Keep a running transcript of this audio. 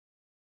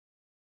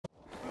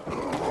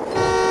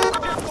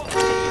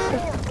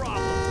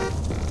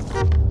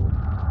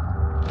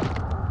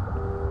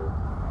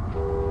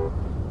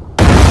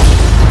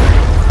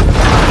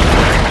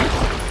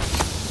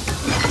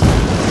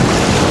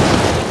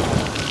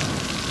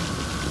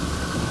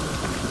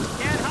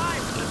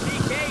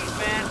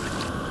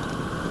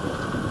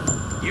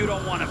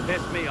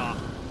me off.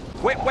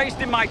 Quit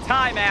wasting my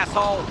time,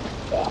 asshole!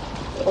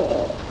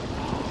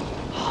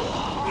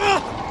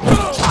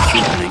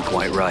 Something ain't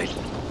quite right.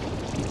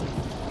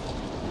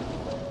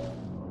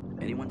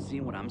 Anyone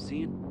seeing what I'm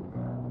seeing?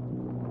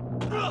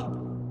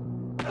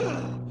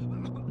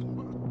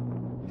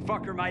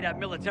 Fucker might have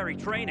military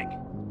training.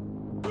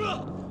 Who did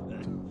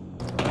that?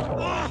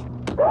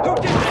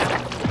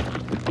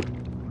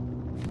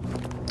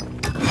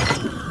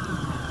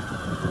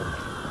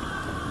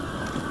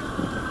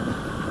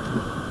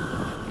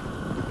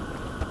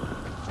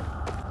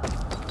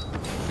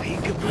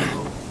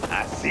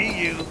 I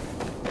see you.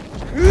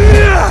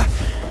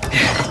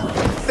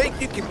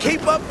 Think you can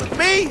keep up with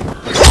me?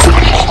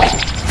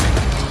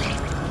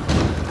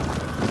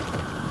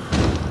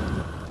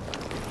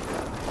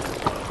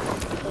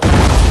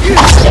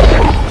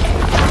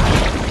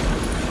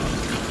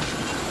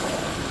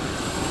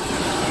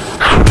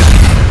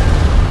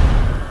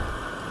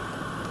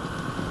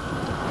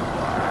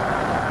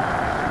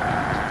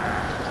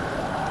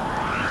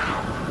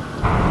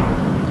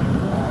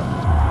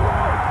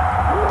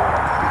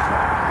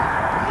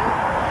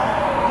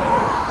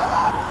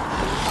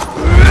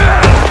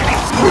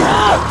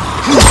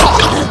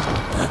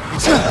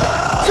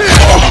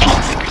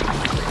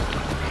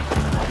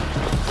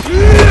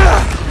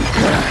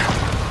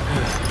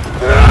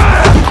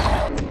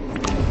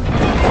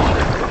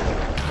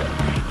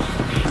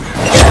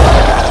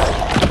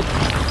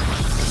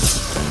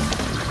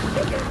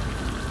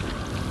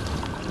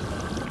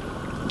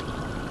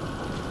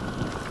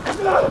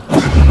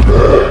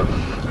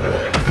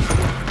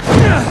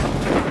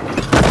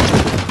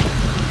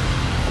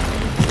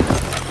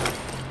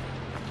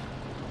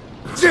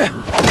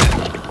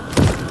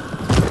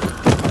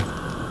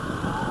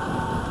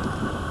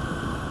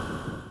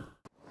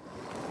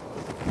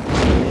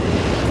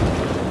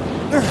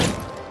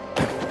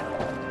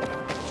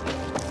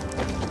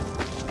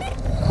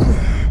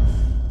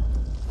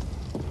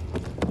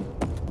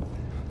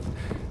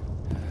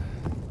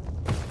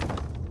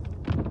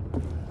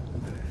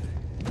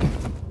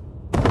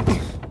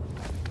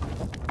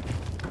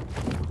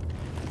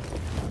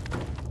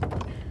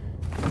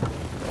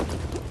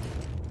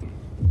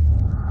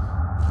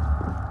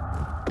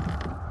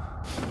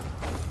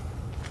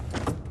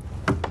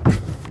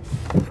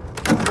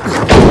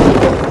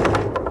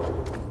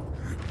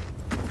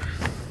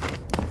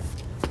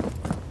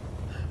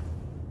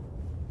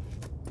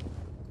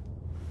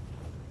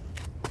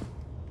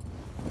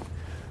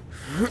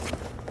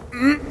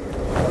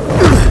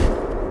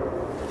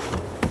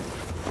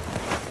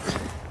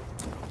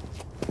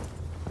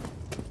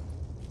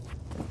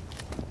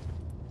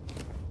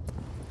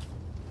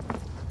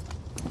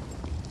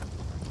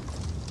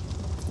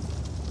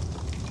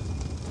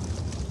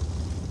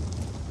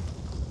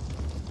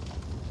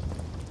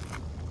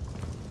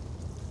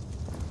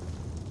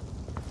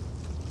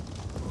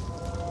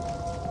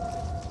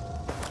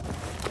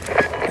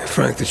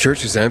 Frank, the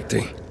church is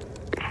empty.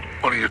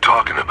 What are you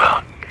talking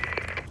about?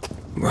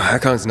 Well,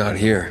 Hakon's not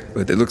here,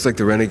 but it looks like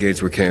the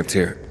renegades were camped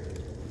here.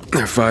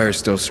 Their fire's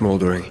still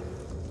smoldering.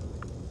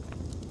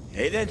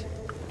 Hey then.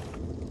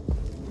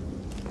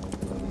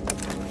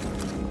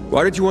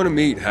 Why did you want to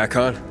meet,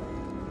 Hakon?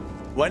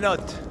 Why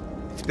not?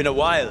 It's been a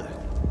while.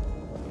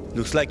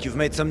 Looks like you've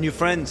made some new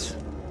friends.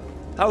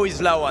 How is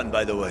Lawan,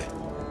 by the way?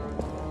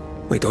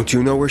 Wait, don't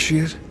you know where she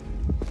is?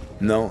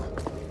 No.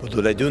 But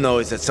what I do know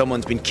is that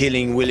someone's been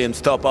killing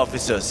William's top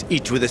officers,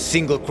 each with a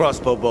single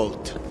crossbow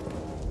bolt.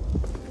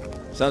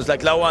 Sounds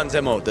like Lawan's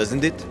MO,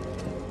 doesn't it?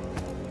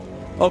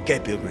 Okay,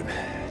 Pilgrim.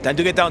 Time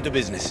to get down to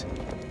business.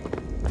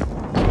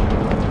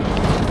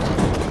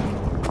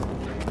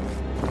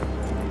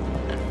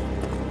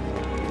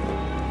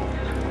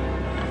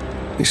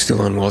 You're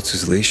still on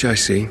Waltz's leash, I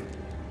see.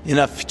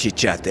 Enough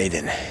chit-chat,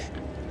 Aiden.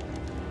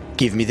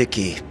 Give me the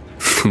key.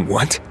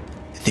 What?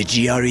 The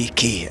GRE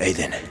key,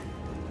 Aiden.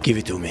 Give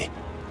it to me.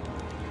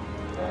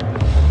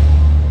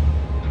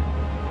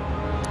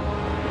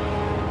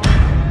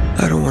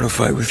 I don't want to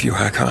fight with you,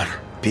 Hakon.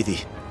 Pity.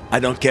 I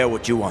don't care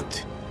what you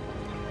want.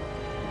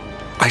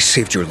 I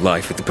saved your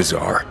life at the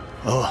bazaar.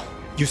 Oh,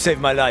 you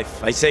saved my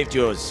life. I saved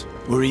yours.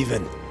 We're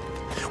even.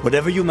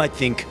 Whatever you might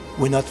think,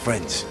 we're not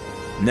friends.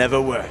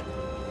 Never were.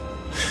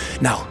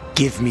 Now,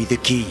 give me the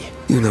key.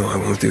 You know I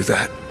won't do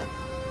that.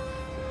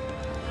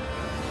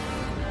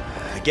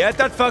 Get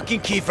that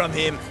fucking key from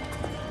him.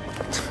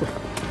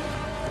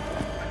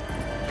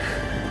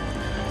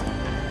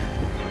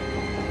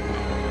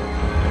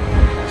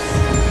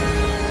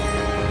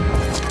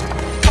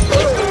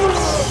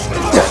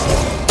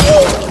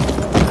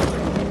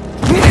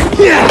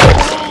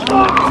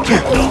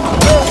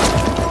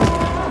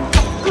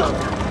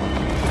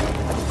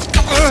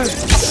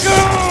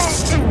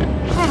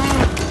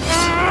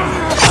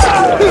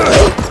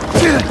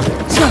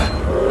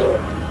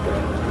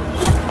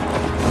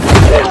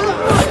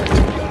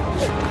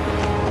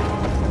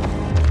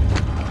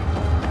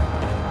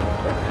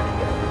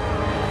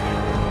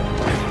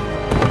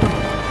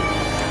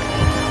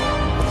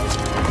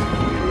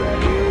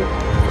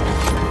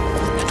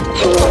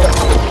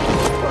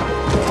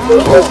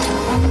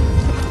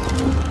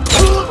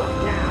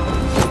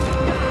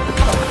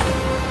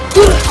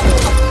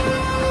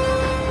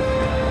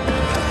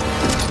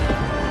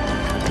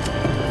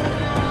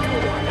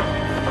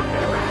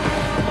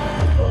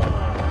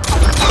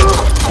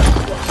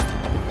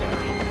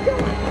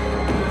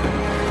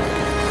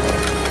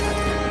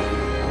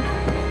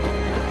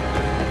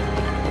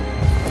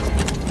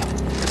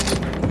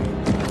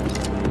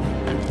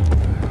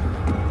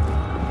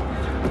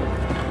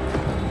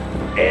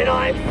 And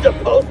I'm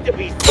supposed to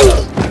be...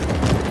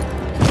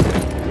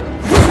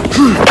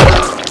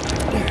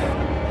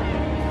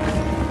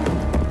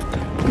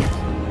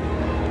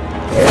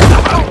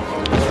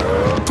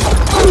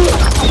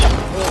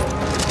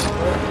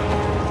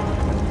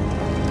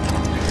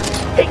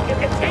 Think you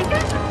can take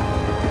it?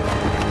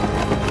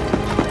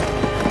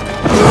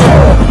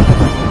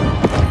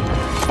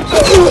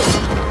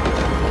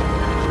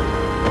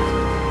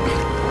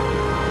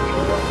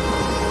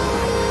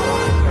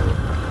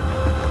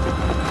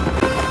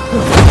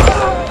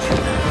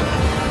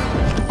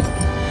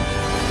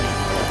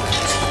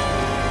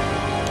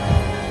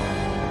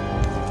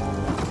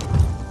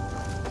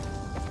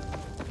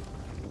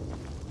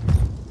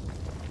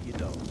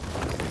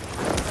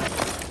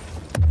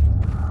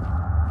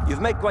 You've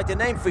made quite a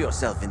name for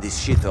yourself in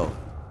this shithole.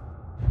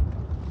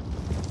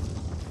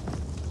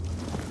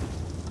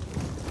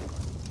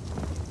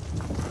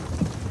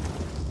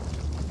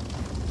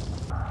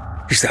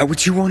 Is that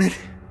what you wanted?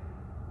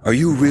 Are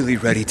you really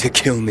ready to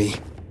kill me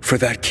for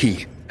that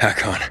key,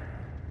 Hakon?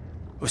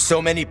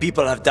 So many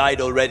people have died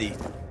already.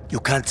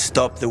 You can't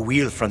stop the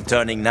wheel from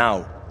turning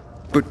now.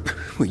 But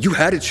you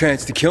had a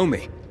chance to kill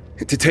me.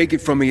 To take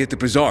it from me at the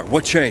bazaar.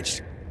 What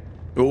changed?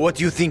 Well, what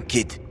do you think,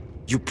 kid?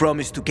 You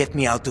promised to get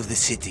me out of the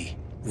city.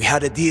 We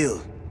had a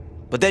deal.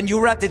 But then you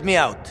ratted me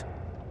out.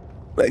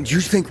 And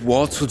you think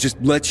Waltz will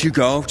just let you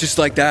go, just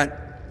like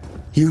that?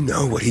 You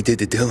know what he did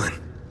to Dylan.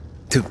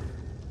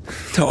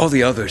 To all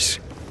the others.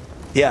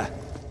 Yeah,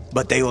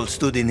 but they all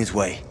stood in his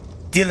way.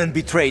 Dylan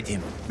betrayed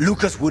him.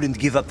 Lucas wouldn't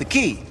give up the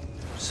key.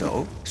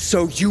 So?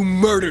 So you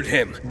murdered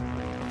him!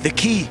 The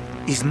key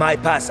is my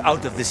pass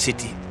out of the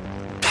city.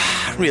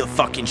 Real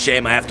fucking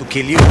shame I have to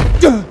kill you.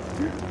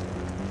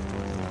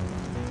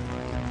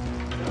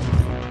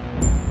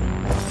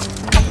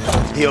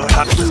 You're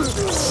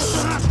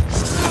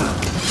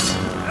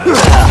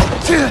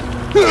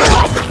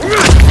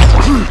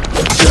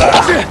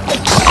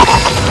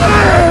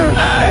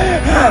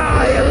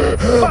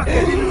Fuck,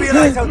 I didn't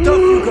realize how tough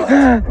you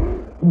got.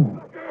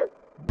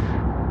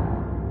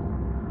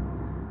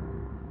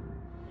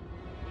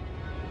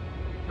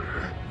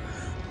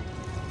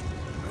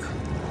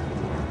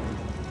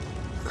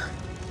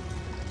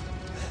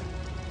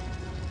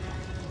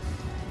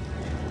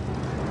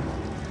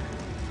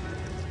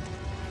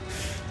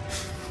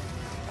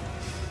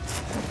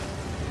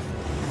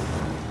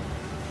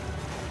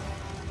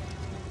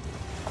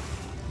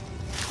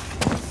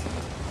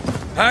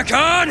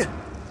 Hakon!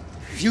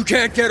 You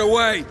can't get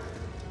away!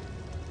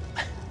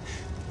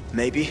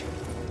 Maybe.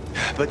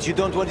 But you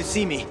don't want to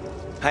see me.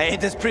 I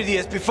ain't as pretty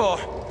as before.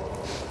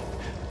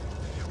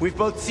 We've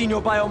both seen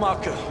your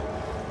biomarker.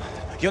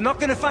 You're not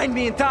gonna find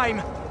me in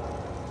time.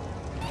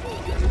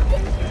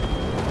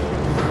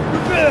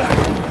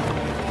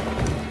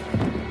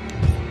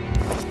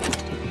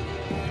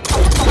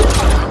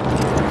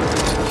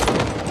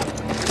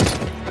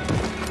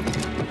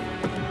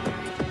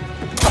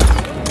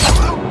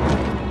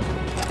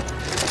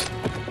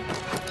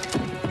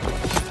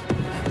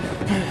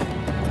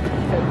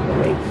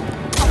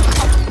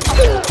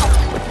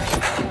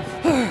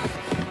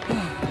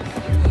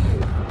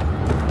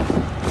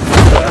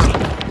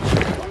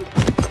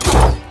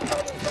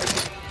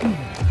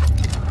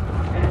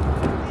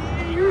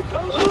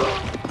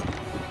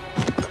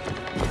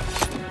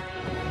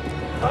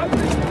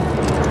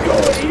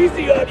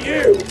 Easy on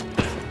you!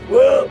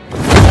 Well...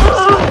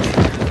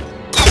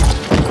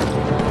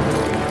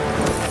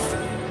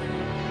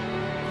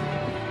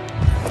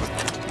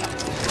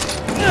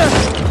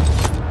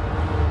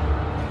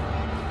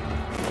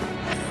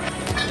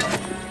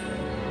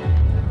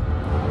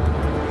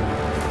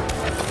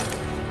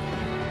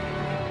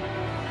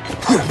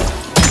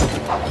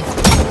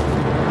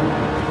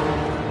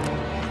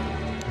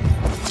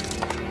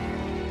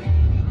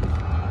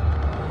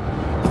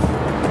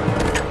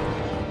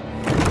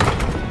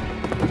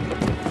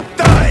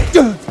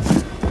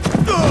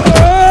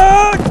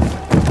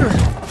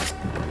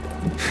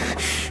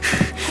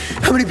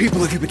 How many people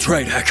have you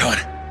betrayed, Hakon?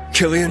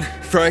 Killian?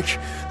 Frank?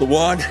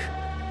 Lawan?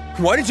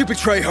 Why did you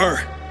betray her?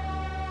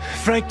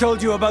 Frank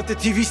told you about the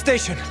TV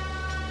station.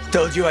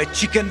 Told you I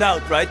chickened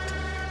out, right?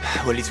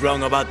 Well, he's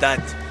wrong about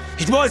that.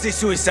 It was a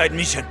suicide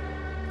mission.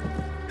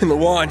 And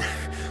Lawan,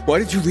 why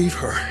did you leave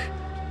her?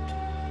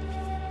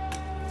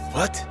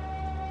 What?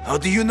 How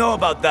do you know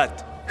about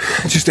that?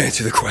 Just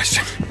answer the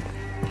question.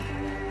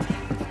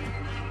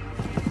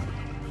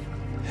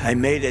 I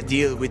made a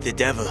deal with the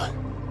devil.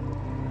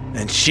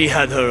 And she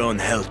had her own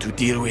hell to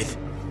deal with.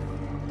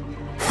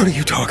 What are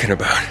you talking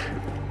about?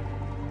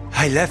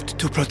 I left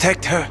to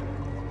protect her.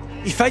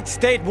 If I'd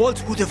stayed,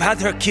 Walt would have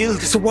had her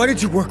killed. So why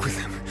did you work with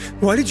him?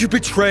 Why did you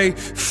betray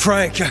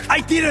Frank?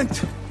 I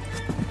didn't!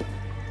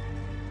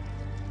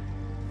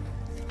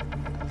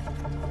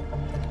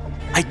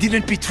 I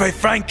didn't betray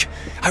Frank.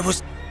 I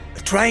was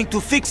trying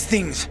to fix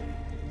things.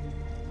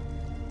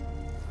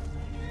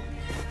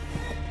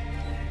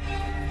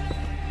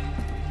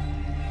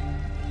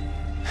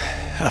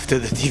 After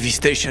the TV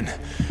station,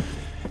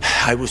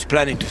 I was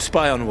planning to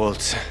spy on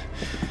Waltz.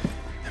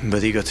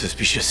 But he got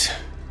suspicious.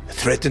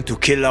 threatened to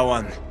kill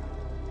Lawan.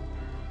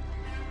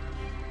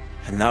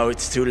 And now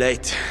it's too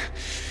late.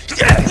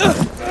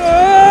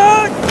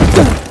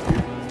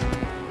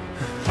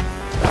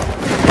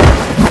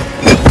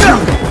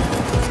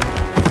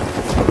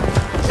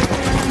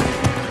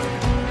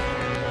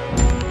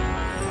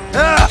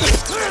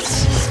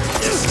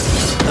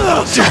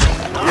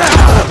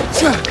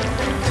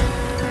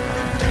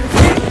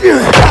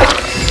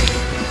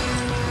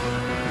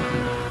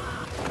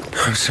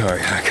 I'm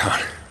sorry,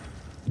 Hakon.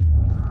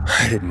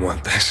 I didn't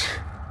want this.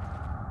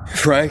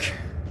 Frank?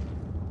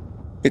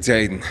 It's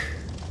Aiden.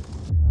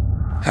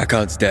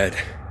 Hakon's dead.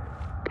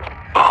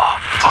 Oh,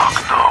 fuck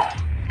no.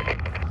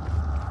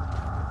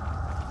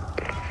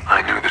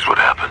 I knew this would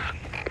happen.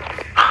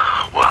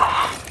 Well,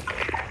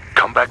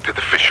 come back to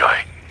the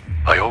fisheye.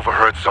 I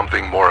overheard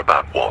something more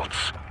about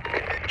Waltz.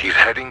 He's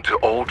heading to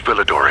Old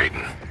Villador,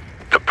 Aiden.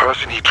 The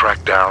person he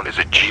tracked down is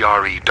a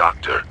GRE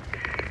doctor.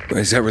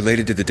 Is that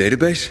related to the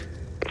database?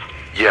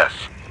 Yes,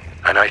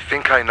 and I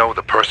think I know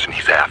the person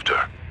he's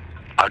after.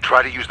 I'll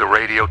try to use the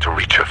radio to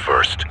reach her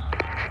first.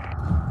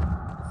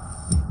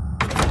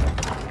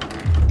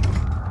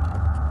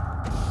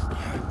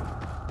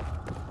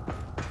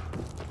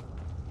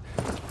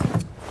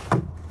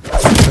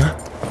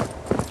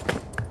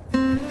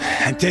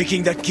 I'm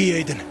taking that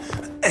key, Aiden.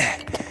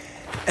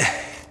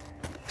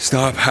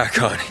 Stop,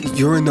 Hakon.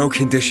 You're in no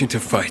condition to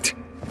fight.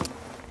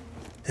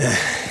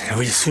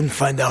 We'll soon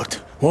find out,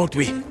 won't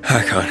we?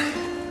 Hakon,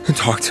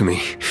 talk to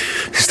me.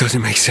 This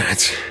doesn't make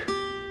sense.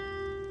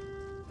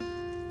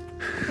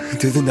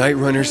 Do the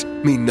Nightrunners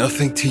mean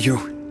nothing to you?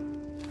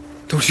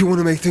 Don't you want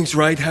to make things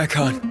right,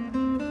 Hakon?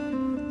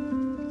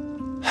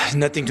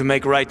 Nothing to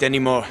make right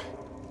anymore.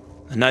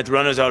 The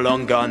Nightrunners are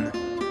long gone.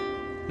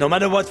 No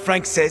matter what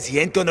Frank says, he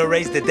ain't gonna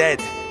raise the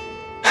dead.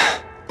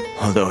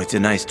 Although it's a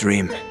nice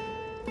dream.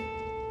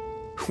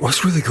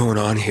 What's really going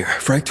on here?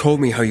 Frank told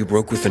me how you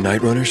broke with the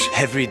Nightrunners.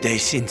 Every day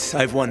since,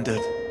 I've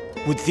wondered,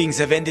 would things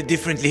have ended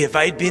differently if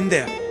I'd been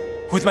there?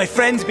 Would my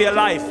friends be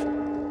alive?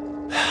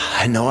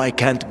 I know I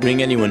can't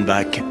bring anyone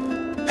back,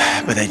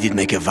 but I did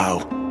make a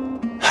vow.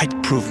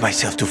 I'd prove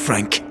myself to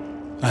Frank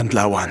and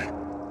Lawan.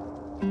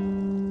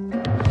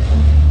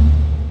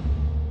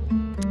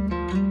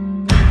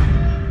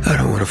 I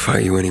don't want to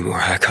fight you anymore,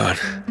 Hakon.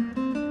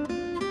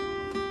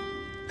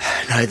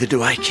 Neither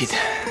do I, kid.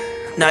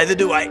 Neither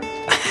do I.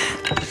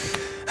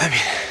 I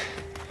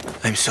mean,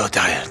 I'm so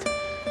tired.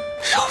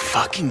 So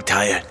fucking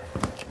tired.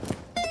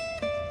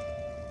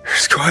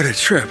 It's quite a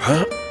trip,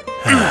 huh?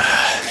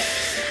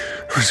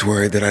 I was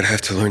worried that I'd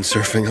have to learn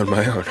surfing on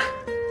my own.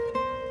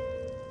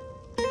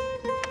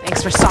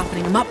 Thanks for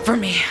softening him up for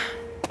me.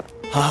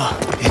 Ah,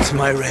 it's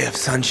my ray of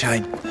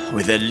sunshine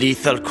with a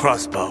lethal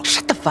crossbow.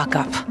 Shut the fuck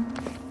up.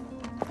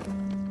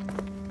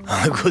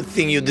 A good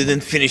thing you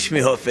didn't finish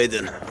me off,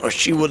 Aiden, or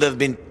she would have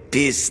been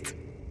pissed.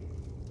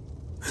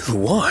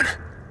 Luan?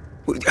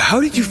 How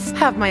did you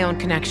Have my own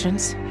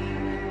connections.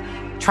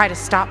 Try to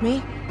stop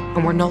me,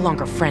 and we're no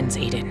longer friends,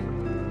 Aiden.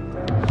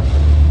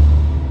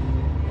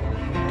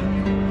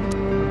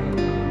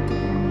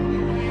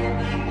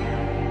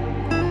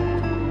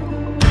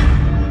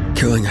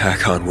 Killing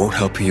Hakon won't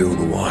help you,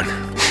 Luan.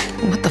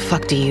 What the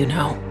fuck do you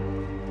know?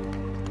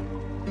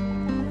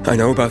 I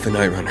know about the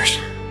Nightrunners.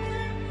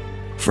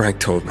 Frank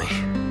told me.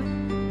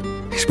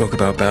 He spoke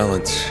about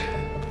balance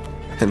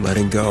and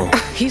letting go.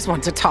 He's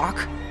one to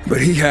talk. But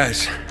he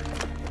has.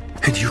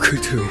 And you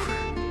could too.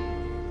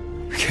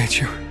 Can't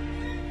you?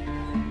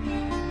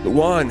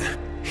 Luan,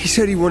 he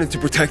said he wanted to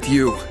protect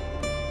you.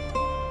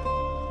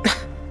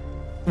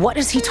 What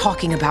is he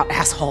talking about,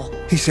 asshole?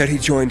 He said he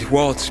joined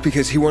Waltz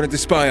because he wanted to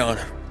spy on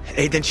him.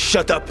 Aiden,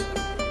 shut up.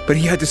 But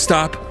he had to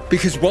stop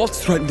because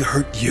Waltz threatened to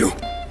hurt you.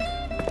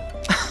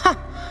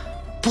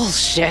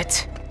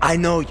 Bullshit. I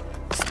know.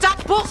 Stop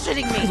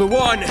bullshitting me!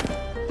 Luan!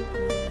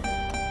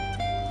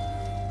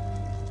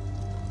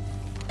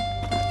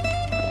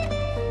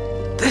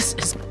 This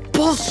is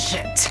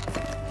bullshit.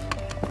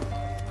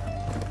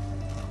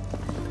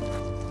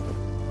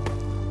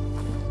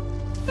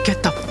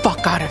 Get the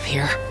fuck out of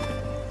here.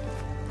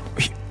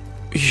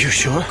 You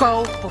sure?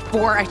 Go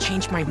before I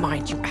change my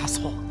mind, you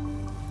asshole.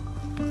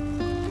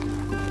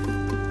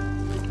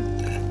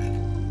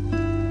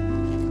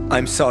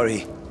 I'm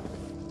sorry.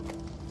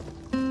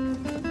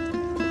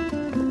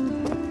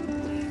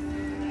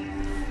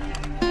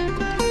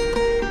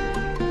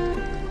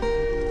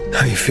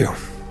 How you feel?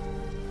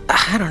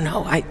 I don't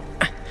know. I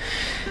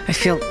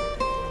feel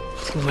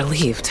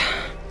relieved.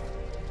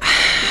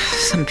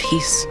 Some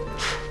peace.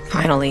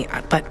 Finally,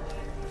 but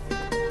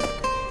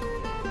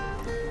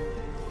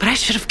I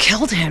should have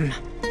killed him.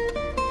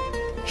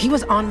 He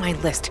was on my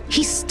list.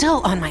 He's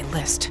still on my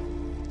list.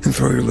 And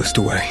throw your list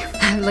away.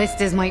 That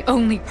list is my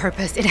only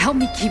purpose. It helped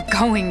me keep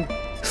going.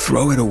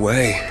 Throw it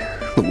away,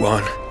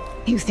 Luan.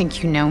 You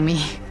think you know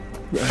me?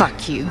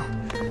 Fuck you.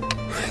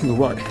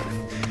 Luan,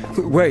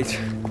 wait.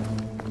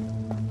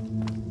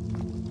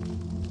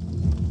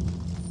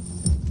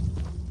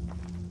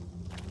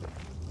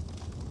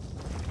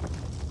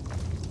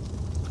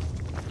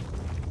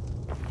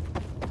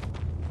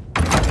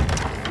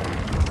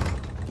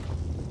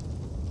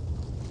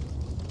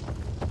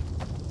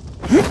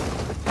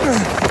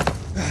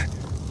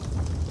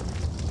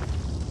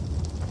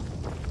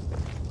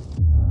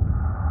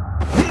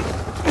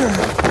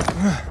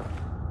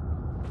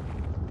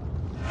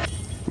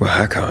 Well,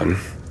 Hakon,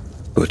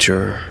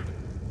 Butcher,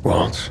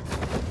 Waltz.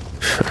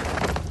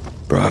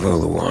 Bravo,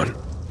 Luan.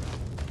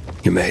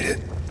 You made it.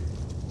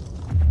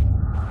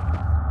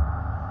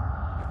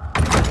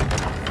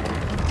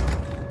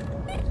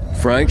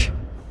 Frank?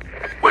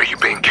 Where you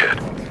been, kid?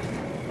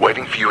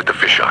 Waiting for you at the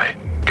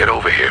fisheye. Get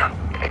over here.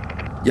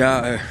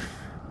 Yeah,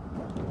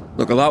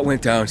 look, a lot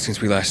went down since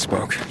we last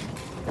spoke.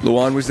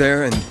 Luan was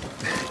there, and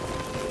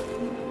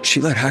she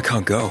let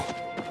Hakon go.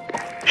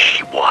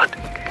 She what?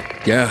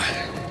 Yeah,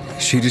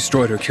 she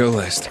destroyed her kill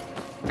list.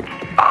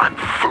 I'm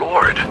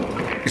floored.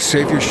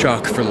 Save your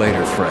shock for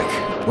later, Frank.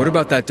 What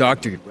about that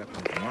doctor?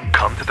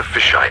 Come to the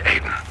fisheye,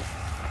 Aiden.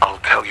 I'll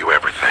tell you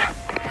everything.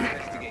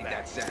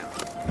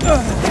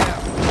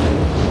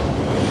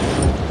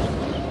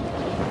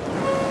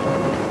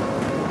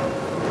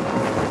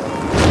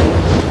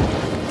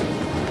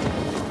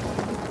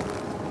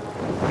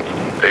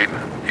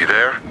 Aiden, you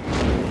there?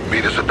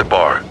 Meet us at the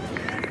bar.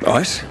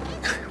 Us?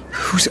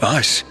 Who's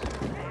us?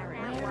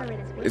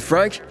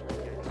 Frank?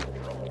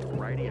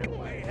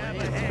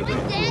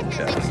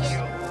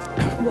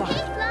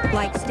 What?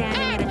 Like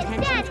standing at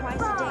attention twice a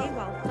day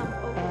while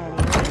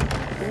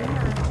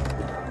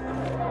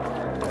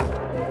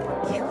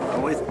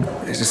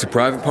some Is this a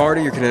private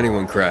party or can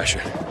anyone crash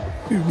it?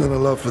 You've done a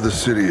lot for the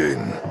city,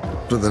 Aiden.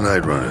 For the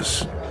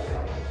Nightrunners.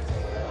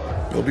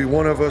 You'll be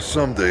one of us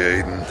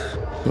someday, Aiden.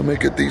 You'll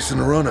make a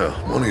decent runner,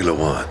 won't you,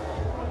 Luan?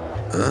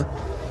 Huh?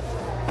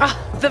 Ah,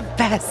 the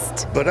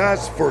best. But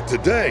as for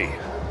today...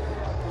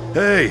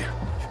 Hey,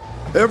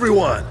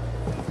 everyone.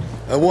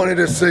 I wanted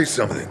to say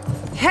something.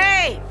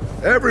 Hey!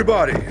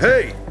 Everybody,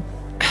 hey!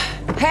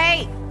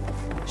 Hey!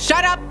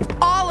 Shut up,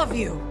 all of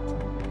you!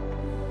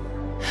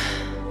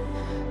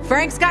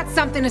 Frank's got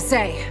something to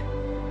say.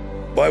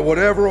 By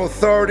whatever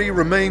authority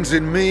remains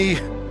in me,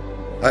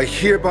 I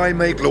hereby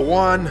make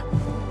Luan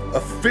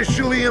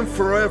officially and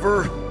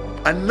forever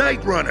a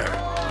Nightrunner.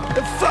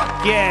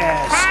 Fuck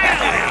yes!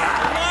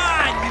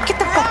 Get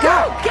the fuck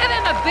out! Give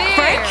him a beer!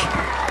 Frank?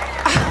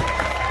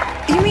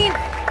 You mean...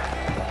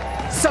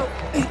 So,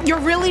 you're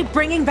really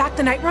bringing back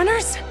the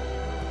Nightrunners?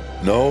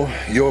 No,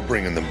 you're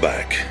bringing them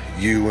back.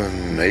 You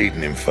and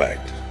Aiden, in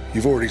fact.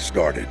 You've already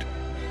started.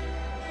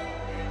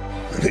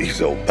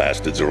 These old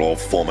bastards are all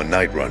former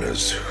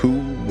Nightrunners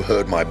who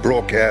heard my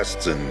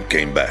broadcasts and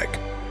came back.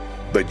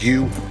 But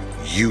you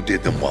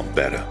did them one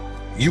better.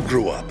 You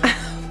grew up.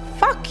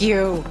 Fuck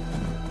you.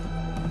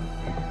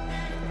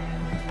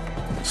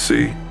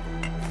 See?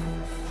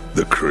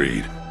 The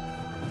creed.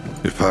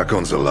 If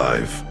Hakon's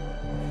alive,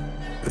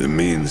 it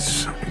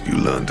means you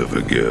learn to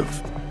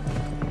forgive.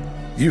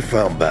 You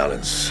found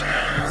balance.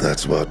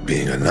 That's what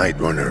being a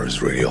Nightrunner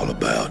is really all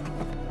about.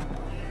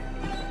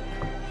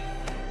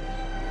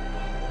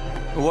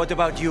 What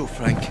about you,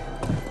 Frank?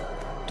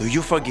 Do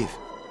you forgive?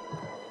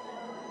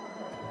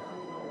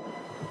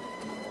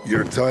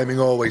 Your timing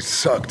always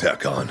sucked,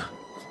 Hakon.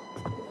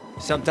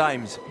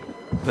 Sometimes,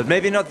 but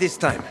maybe not this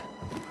time.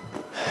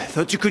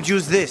 Thought you could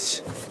use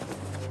this.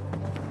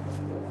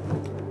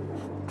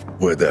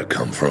 Where'd that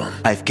come from?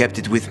 I've kept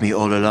it with me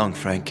all along,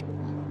 Frank.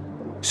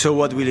 So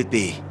what will it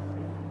be,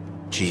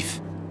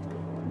 Chief?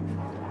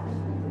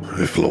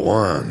 If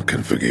Luan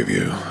can forgive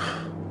you,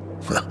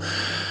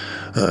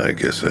 I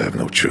guess I have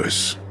no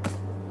choice.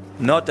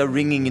 Not a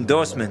ringing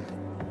endorsement,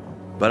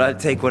 but I'll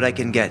take what I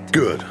can get.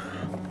 Good.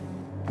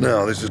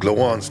 Now, this is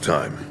Luan's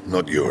time,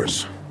 not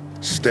yours.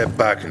 Step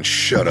back and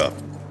shut up.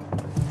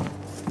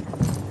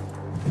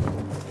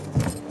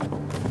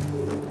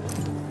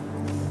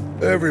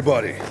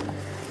 Everybody,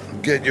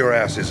 get your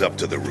asses up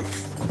to the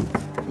roof.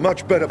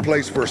 Much better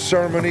place for a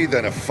ceremony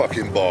than a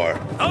fucking bar.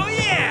 Oh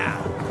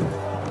yeah!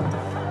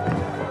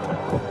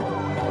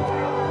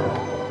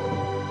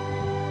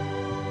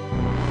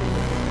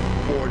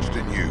 Forged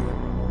in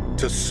you,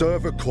 to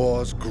serve a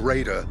cause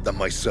greater than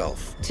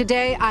myself.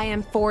 Today I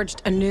am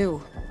forged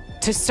anew,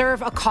 to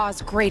serve a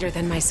cause greater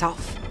than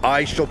myself.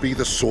 I shall be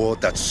the sword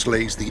that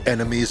slays the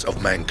enemies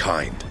of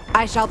mankind.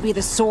 I shall be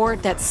the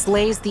sword that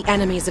slays the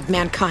enemies of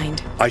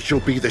mankind. I shall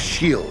be the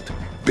shield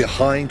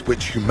behind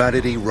which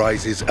humanity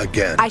rises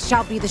again. I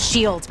shall be the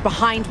shield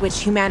behind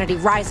which humanity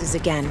rises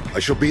again. I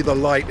shall be the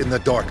light in the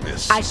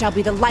darkness. I shall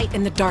be the light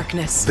in the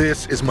darkness.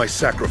 This is my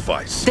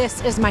sacrifice.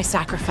 This is my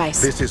sacrifice.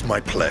 This is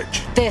my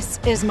pledge. This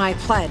is my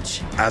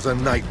pledge. As a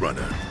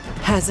Nightrunner.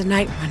 As a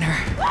Nightrunner.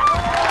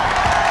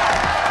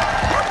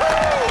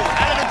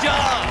 Out of the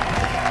job!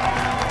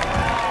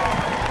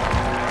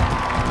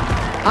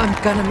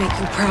 I'm gonna make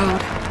you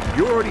proud.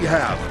 You already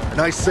have,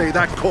 and I say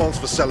that calls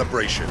for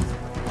celebration.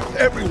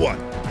 Everyone,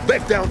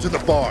 back down to the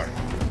bar.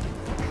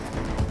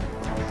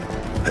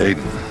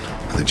 Aiden,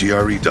 the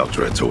GRE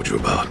doctor I told you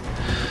about.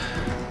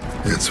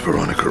 It's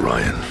Veronica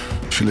Ryan.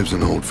 She lives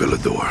in Old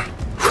Villador.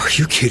 Are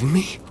you kidding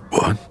me?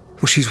 What?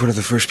 Well, she's one of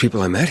the first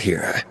people I met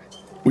here.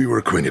 We were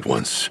acquainted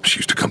once. She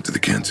used to come to the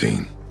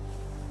canteen.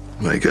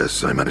 I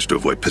guess I managed to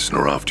avoid pissing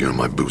her off during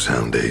my booze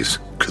hound days,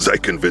 because I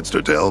convinced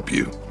her to help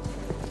you.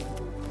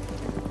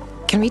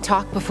 Can we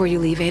talk before you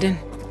leave, Aiden?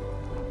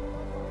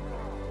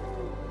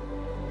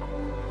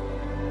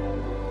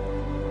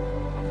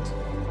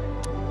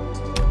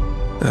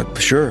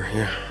 Sure,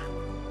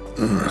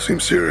 yeah.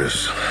 Seems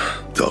serious.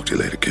 Talk to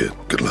you later, kid.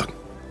 Good luck.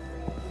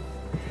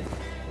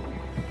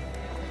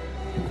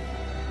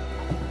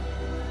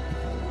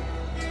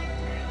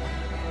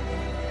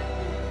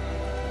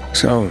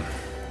 So,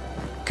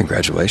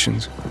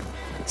 congratulations.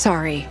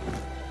 Sorry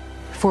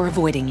for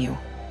avoiding you.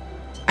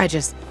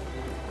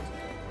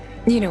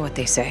 You know what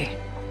they say.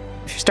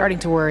 If you're starting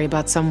to worry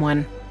about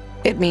someone,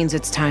 it means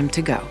it's time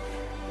to go.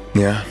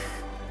 Yeah.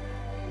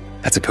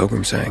 That's a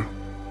pilgrim saying.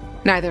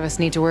 Neither of us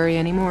need to worry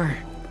anymore.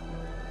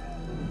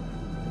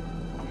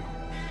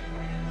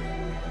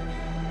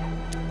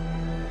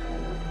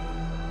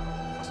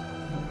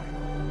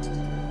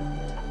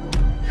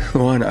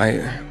 Luan,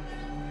 I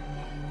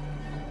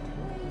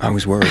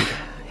was worried.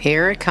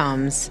 Here it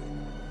comes.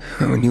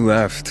 When you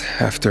left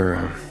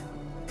after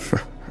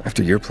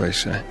your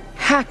place,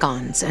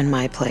 Hack-ons and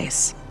my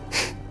place.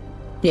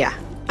 Yeah,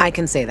 I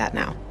can say that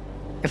now.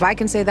 If I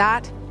can say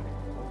that,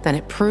 then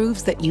it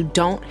proves that you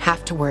don't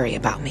have to worry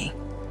about me.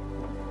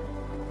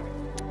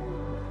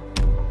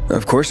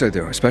 Of course I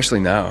do,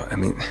 especially now. I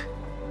mean,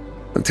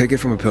 look, take it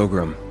from a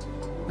pilgrim.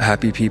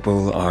 Happy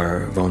people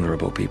are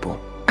vulnerable people.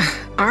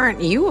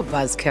 Aren't you a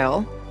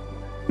buzzkill?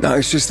 No,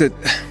 it's just that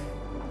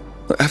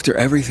after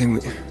everything,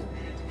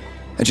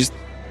 I just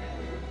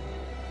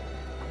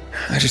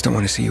don't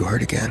want to see you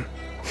hurt again.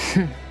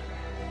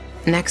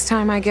 Next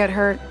time I get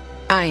hurt,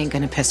 I ain't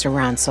gonna piss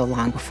around so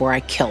long before I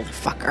kill the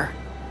fucker.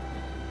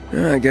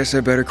 I guess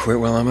I better quit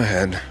while I'm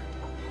ahead.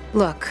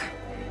 Look,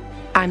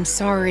 I'm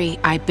sorry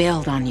I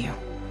bailed on you.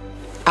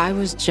 I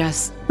was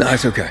just... No,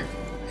 it's okay.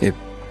 It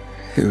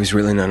was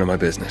really none of my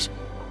business.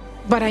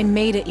 But I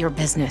made it your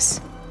business.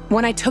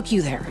 When I took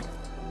you there.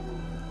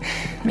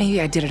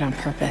 Maybe I did it on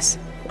purpose.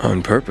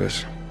 On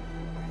purpose?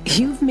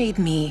 You've made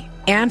me,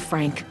 and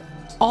Frank,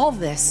 all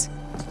this,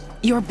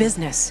 your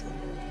business.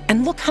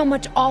 And look how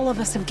much all of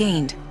us have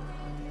gained.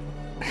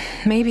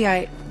 Maybe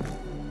I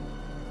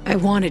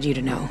wanted you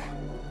to know.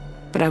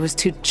 But I was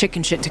too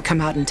chicken shit to come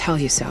out and tell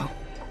you so.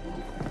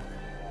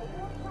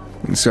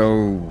 And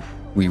so,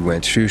 we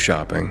went shoe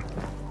shopping.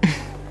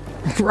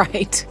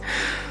 Right.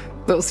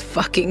 Those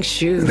fucking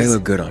shoes. They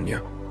look good on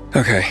you.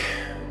 Okay.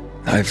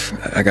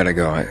 I gotta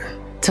go.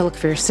 To look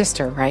for your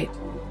sister, right?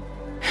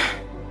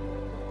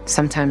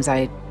 Sometimes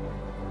I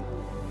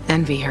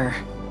envy her.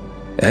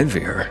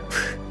 Envy her?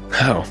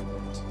 How?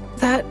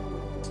 That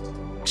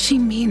she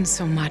means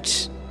so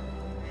much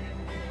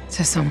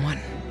to someone.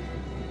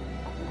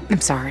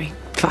 I'm sorry.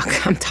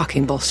 Fuck, I'm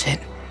talking bullshit.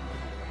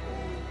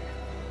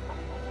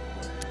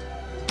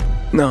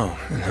 No,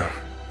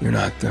 you're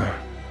not,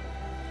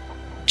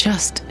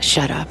 Just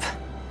shut up.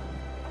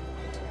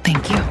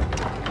 Thank you.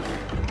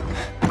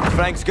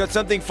 Frank's got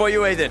something for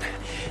you, Aiden.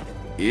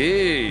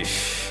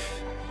 Yeesh.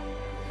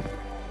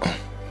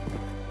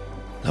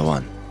 The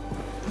one.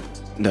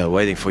 They're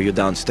waiting for you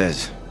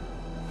downstairs.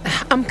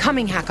 I'm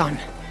coming, Hack-On.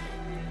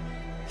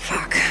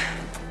 Fuck.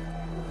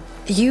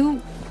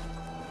 You...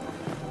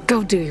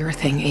 go do your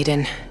thing,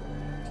 Aiden.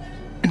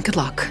 And good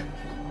luck.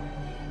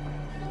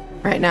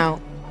 Right now,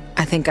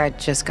 I think I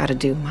just gotta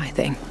do my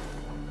thing.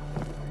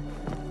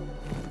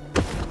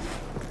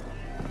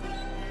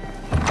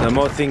 The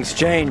more things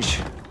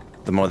change,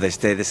 the more they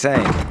stay the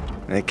same.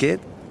 Eh, kid?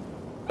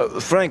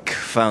 Frank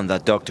found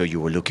that doctor you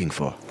were looking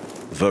for.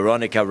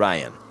 Veronica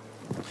Ryan.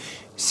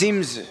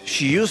 Seems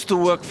she used to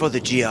work for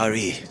the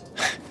GRE.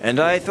 And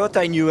I thought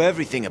I knew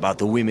everything about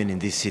the women in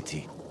this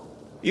city.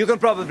 You can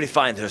probably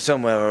find her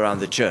somewhere around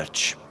the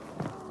church.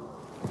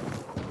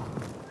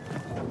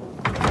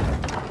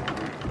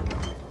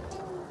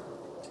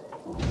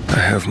 I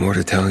have more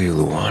to tell you,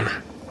 Luan.